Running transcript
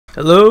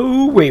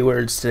Hello,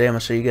 Waywards. Today I'm going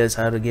to show you guys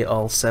how to get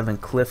all 7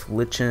 cliff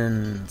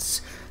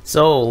lichens.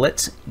 So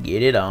let's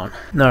get it on.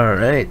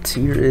 Alright,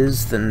 here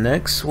is the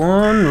next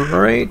one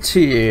right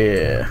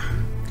here.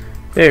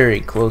 Very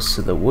close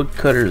to the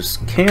woodcutter's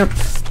camp.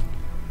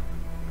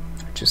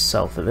 Just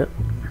south of it.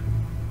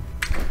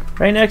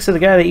 Right next to the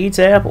guy that eats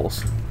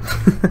apples.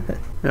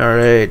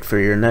 Alright, for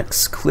your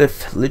next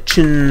cliff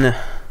lichen,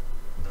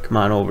 come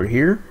on over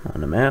here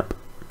on the map.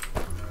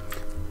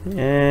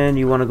 And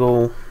you want to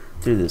go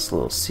through this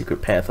little secret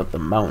path up the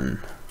mountain.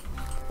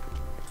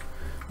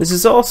 This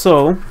is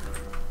also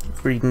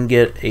where you can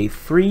get a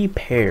free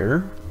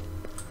pair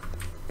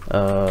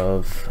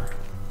of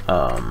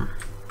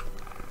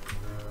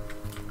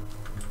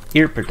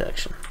ear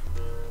protection.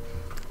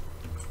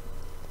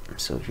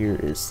 So here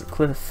is the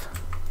cliff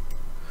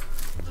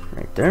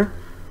right there,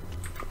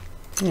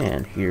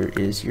 and here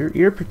is your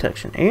ear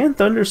protection and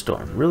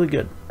thunderstorm. Really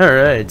good.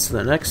 Alright, so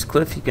the next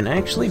cliff you can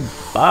actually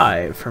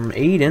buy from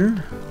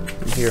Aiden.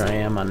 And here I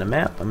am on the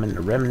map. I'm in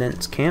the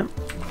Remnants camp.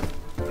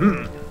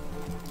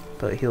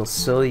 But he'll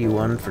sell you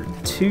one for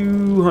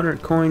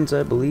 200 coins,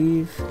 I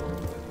believe.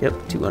 Yep,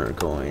 200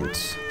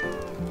 coins.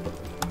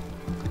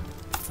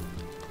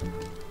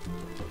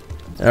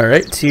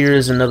 Alright, here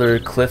is another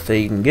cliff that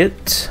you can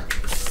get.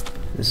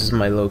 This is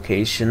my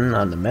location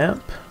on the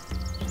map.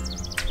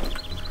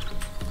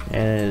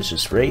 And it's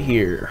just right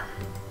here.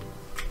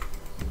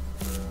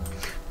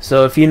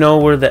 So if you know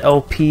where the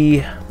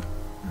LP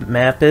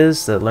map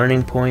is, the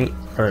learning point,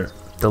 or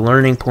the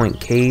learning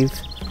point cave,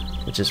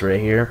 which is right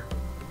here,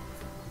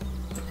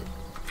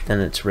 then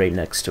it's right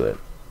next to it.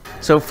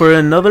 So for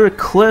another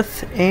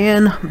cliff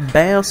and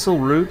basil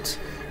root,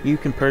 you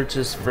can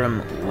purchase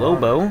from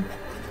Lobo,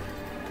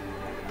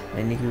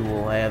 and you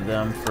will have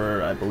them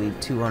for, I believe,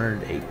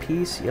 200 a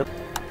piece. Yep.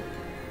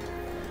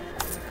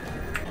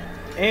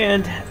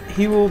 And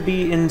he will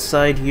be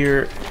inside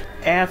here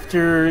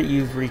after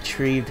you've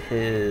retrieved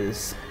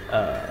his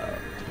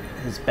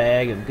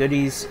bag of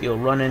goodies. You'll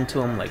run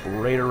into him like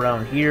right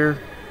around here,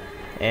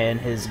 and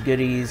his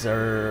goodies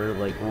are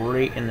like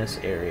right in this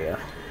area.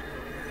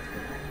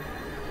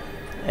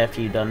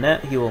 After you've done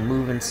that, he will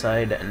move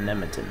inside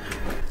Nemeton.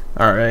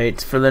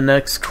 Alright, for the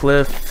next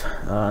cliff,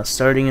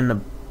 starting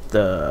in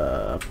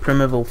the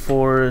primeval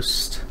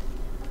forest,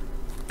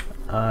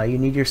 you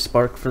need your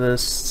spark for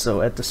this.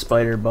 So at the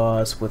spider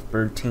boss with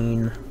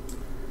Bertine,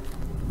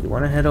 you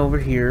want to head over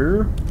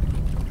here.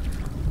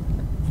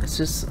 It's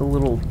just a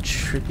little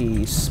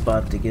tricky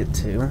spot to get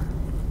to.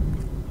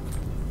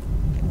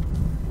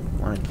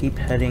 Want to keep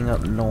heading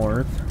up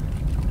north.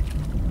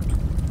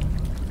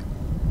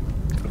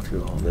 Go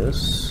through all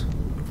this.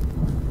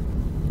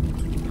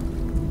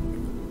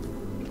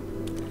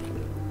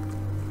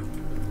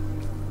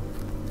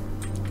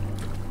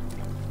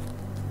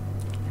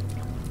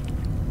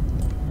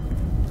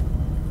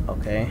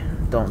 Okay,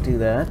 don't do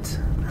that.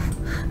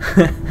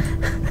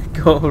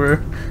 Go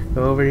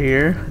over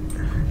here.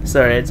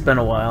 Sorry, it's been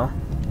a while.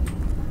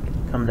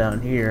 Come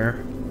down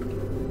here.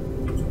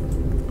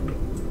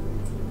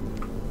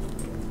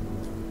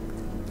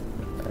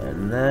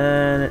 And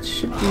then it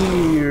should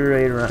be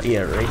right around,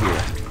 yeah, right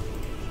here.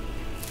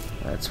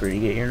 That's where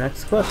you get your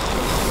next cliff.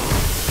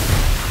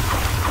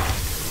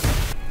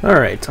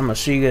 Alright, I'm going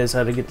to show you guys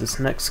how to get this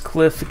next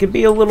cliff. It can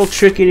be a little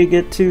tricky to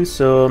get to,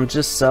 so I'm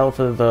just south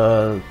of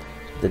the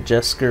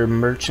Jesker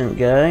merchant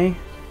guy,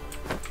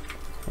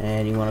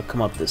 and you want to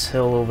come up this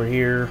hill over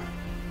here.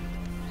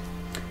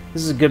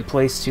 This is a good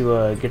place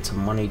to get some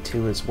money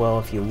too as well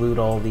if you loot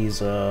all these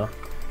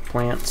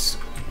plants.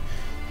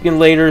 You can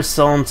later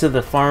sell them to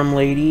the farm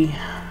lady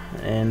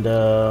and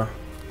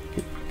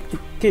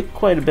get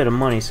quite a bit of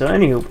money. So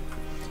anyway, you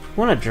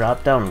want to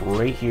drop down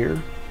right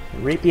here,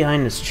 right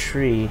behind this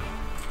tree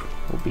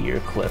will be your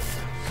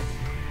cliff.